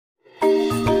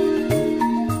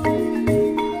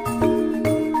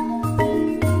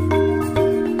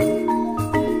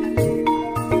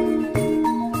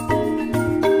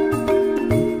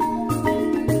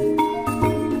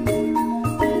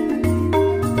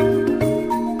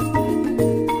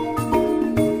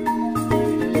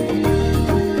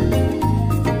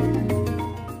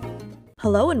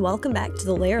and welcome back to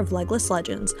the Lair of Legless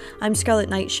Legends. I'm Scarlett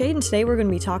Nightshade, and today we're going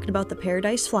to be talking about the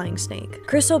paradise flying snake.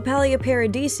 Chrysopelea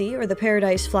paradisi, or the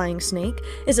paradise flying snake,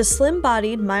 is a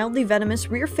slim-bodied, mildly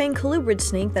venomous rear-fang colubrid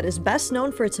snake that is best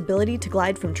known for its ability to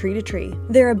glide from tree to tree.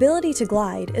 Their ability to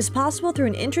glide is possible through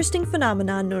an interesting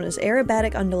phenomenon known as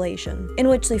aerobatic undulation, in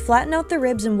which they flatten out their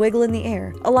ribs and wiggle in the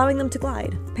air, allowing them to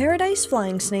glide. Paradise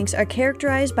flying snakes are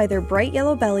characterized by their bright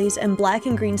yellow bellies and black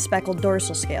and green speckled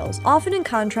dorsal scales, often in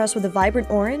contrast with a vibrant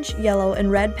orange, yellow,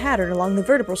 and red pattern along the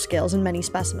vertebral scales in many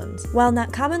specimens. While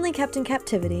not commonly kept in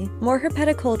captivity, more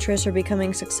herpetoculturists are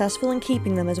becoming successful in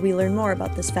keeping them as we learn more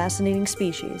about this fascinating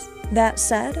species. That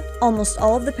said, almost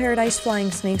all of the paradise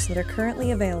flying snakes that are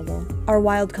currently available are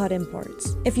wild-caught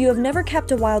imports. If you have never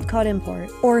kept a wild-caught import,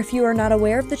 or if you are not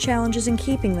aware of the challenges in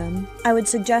keeping them, I would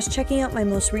suggest checking out my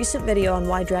most recent video on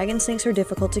why dragon snakes are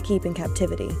difficult to keep in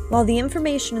captivity. While the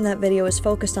information in that video is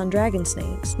focused on dragon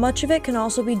snakes, much of it can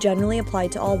also be generally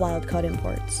applied to all wild-caught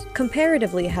imports.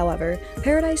 Comparatively, however,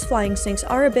 paradise flying snakes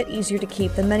are a bit easier to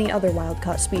keep than many other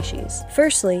wild-caught species.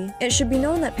 Firstly, it should be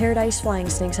known that paradise flying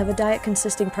snakes have a diet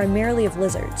consisting primarily of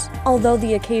lizards, although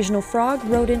the occasional frog,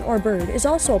 rodent, or bird is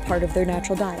also a part of their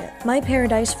natural diet. My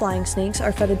paradise flying snakes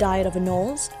are fed a diet of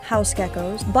anoles, house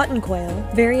geckos, button quail,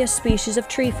 various species of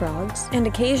tree frogs, and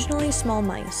occasionally small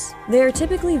mice. They are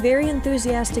typically very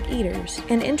enthusiastic eaters,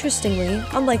 and interestingly,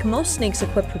 unlike most snakes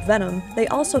equipped with venom, they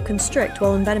also constrict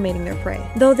while envenomating their prey.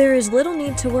 Though there is little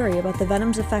need to worry about the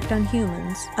venom's effect on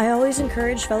humans, I always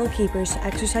encourage fellow keepers to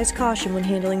exercise caution when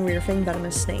handling rear-fang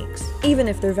venomous snakes, even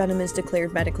if their venom is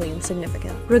declared medically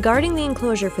insignificant. Regarding the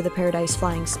enclosure for the paradise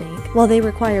flying snake, while they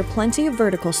require plenty of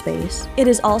vertical space, it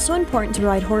is also important to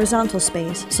provide horizontal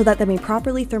space so that they may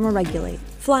properly thermoregulate.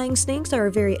 Flying snakes are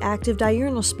a very active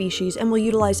diurnal species and will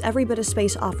utilize every bit of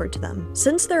space offered to them.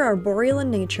 Since they are arboreal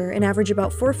in nature and average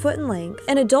about 4 foot in length,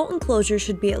 an adult enclosure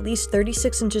should be at least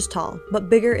 36 inches tall, but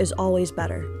bigger is always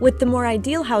better, with the more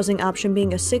ideal housing option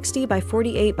being a 60 by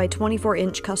 48 by 24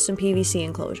 inch custom PVC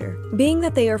enclosure. Being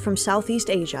that they are from Southeast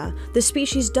Asia, the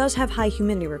species does have high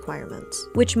humidity requirements,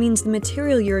 which means the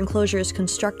material your enclosure is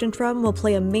constructed from will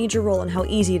play a major role in how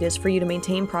easy it is for you to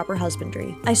maintain proper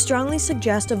husbandry. I strongly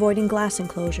suggest avoiding glass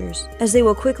enclosures, as they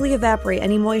will quickly evaporate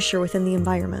any moisture within the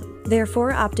environment.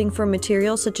 Therefore, opting for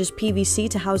materials such as PVC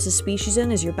to house the species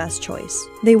in is your best choice.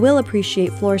 They will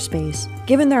appreciate floor space,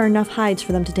 given there are enough hides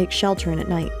for them to take shelter in at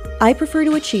night. I prefer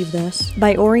to achieve this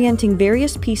by orienting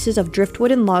various pieces of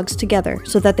driftwood and logs together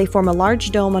so that they form a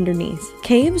large dome underneath.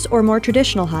 Caves or more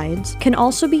traditional hides can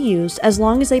also be used as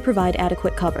long as they provide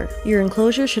adequate cover. Your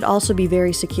enclosure should also be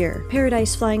very secure.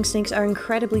 Paradise flying snakes are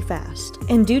incredibly fast,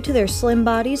 and due to their slim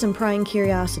bodies and prying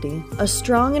curiosity, a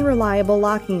strong and reliable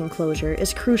locking enclosure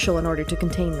is crucial in order to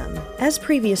contain them. As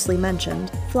previously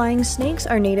mentioned, flying snakes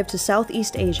are native to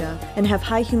Southeast Asia and have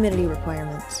high humidity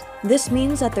requirements. This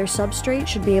means that their substrate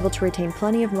should be able to retain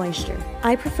plenty of moisture.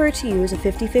 I prefer to use a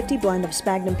 50-50 blend of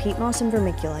sphagnum peat moss and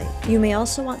vermiculite. You may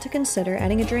also want to consider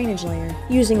adding a drainage layer,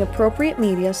 using appropriate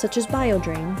media such as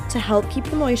biodrain to help keep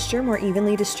the moisture more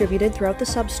evenly distributed throughout the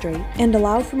substrate and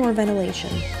allow for more ventilation.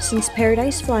 Since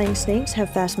paradise flying snakes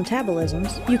have fast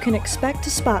metabolisms, you can expect to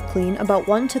spot clean about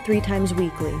 1 to 3 times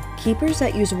weekly. Keepers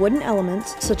that use wooden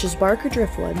elements such as bark or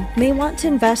driftwood may want to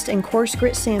invest in coarse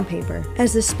grit sandpaper,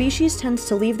 as the species tends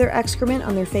to leave their excrement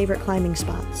on their favorite climbing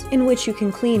spots, in which you can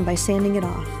clean by sanding it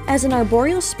off. As an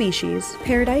arboreal species,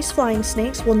 paradise flying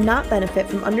snakes will not benefit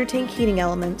from under-tank heating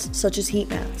elements such as heat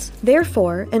mats.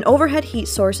 Therefore, an overhead heat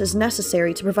source is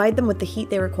necessary to provide them with the heat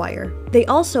they require. They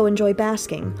also enjoy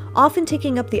basking, often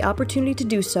taking up the opportunity to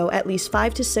do so at least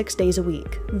 5 to 6 days a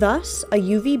week. Thus, a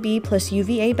UVB plus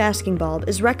UVA basking bulb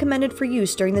is recommended for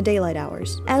use during the daylight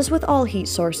hours. As with all heat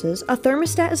sources, a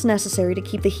thermostat is necessary to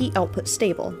keep the heat output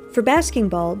stable. For basking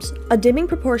bulbs, a dimming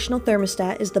proportional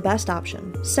thermostat is the best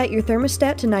option. Set your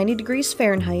thermostat to 90 degrees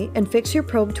Fahrenheit and fix your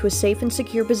probe to a safe and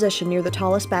secure position near the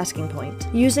tallest basking point.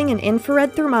 Using an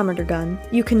infrared thermometer gun,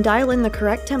 you can dial in the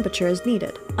correct temperature as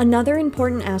needed. Another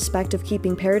important aspect of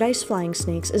keeping paradise flying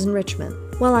snakes is enrichment.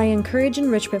 While I encourage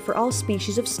enrichment for all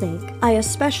species of snake, I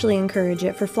especially encourage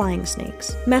it for flying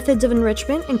snakes. Methods of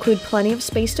enrichment include plenty of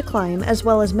space to climb, as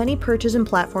well as many perches and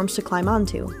platforms to climb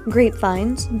onto.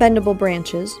 Grapevines, bendable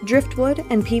branches, driftwood,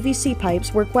 and PVC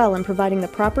pipes work well in providing the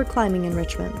proper climbing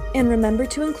enrichment. And remember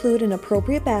to include an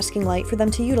appropriate basking light for them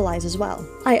to utilize as well.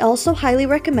 I also highly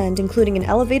recommend including an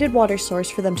elevated water source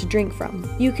for them to drink from.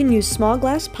 You can use small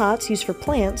glass pots used for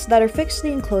plants that are fixed to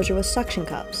the enclosure with suction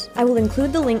cups. I will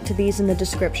include the link to these in the description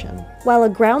description. While a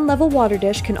ground-level water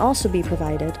dish can also be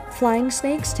provided, flying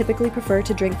snakes typically prefer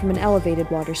to drink from an elevated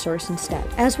water source instead.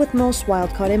 As with most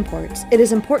wild-caught imports, it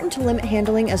is important to limit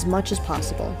handling as much as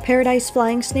possible. Paradise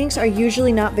flying snakes are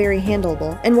usually not very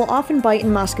handleable and will often bite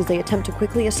and musk as they attempt to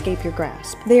quickly escape your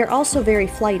grasp. They are also very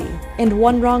flighty, and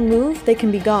one wrong move, they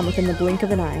can be gone within the blink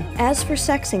of an eye. As for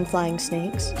sexing flying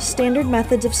snakes, standard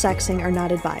methods of sexing are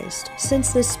not advised.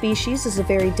 Since this species is a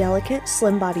very delicate,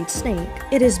 slim-bodied snake,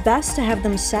 it is best to have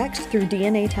them sexed through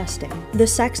DNA testing. The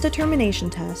sex determination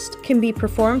test can be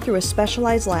performed through a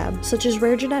specialized lab, such as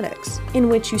Rare Genetics, in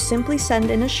which you simply send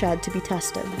in a shed to be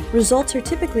tested. Results are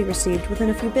typically received within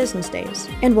a few business days,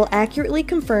 and will accurately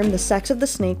confirm the sex of the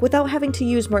snake without having to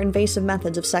use more invasive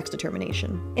methods of sex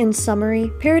determination. In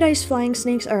summary, paradise flying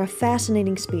snakes are a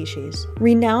fascinating species,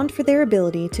 renowned for their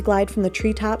ability to glide from the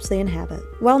treetops they inhabit.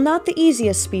 While not the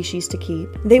easiest species to keep,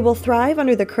 they will thrive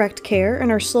under the correct care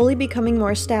and are slowly becoming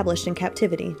more established in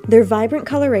captivity. Their vibrant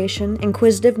coloration,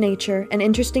 inquisitive nature, and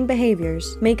interesting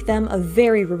behaviors make them a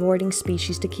very rewarding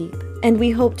species to keep. And we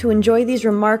hope to enjoy these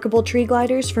remarkable tree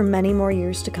gliders for many more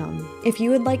years to come. If you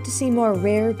would like to see more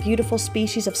rare, beautiful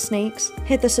species of snakes,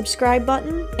 hit the subscribe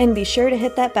button and be sure to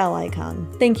hit that bell icon.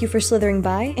 Thank you for slithering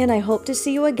by, and I hope to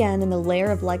see you again in the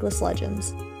lair of legless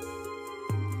legends.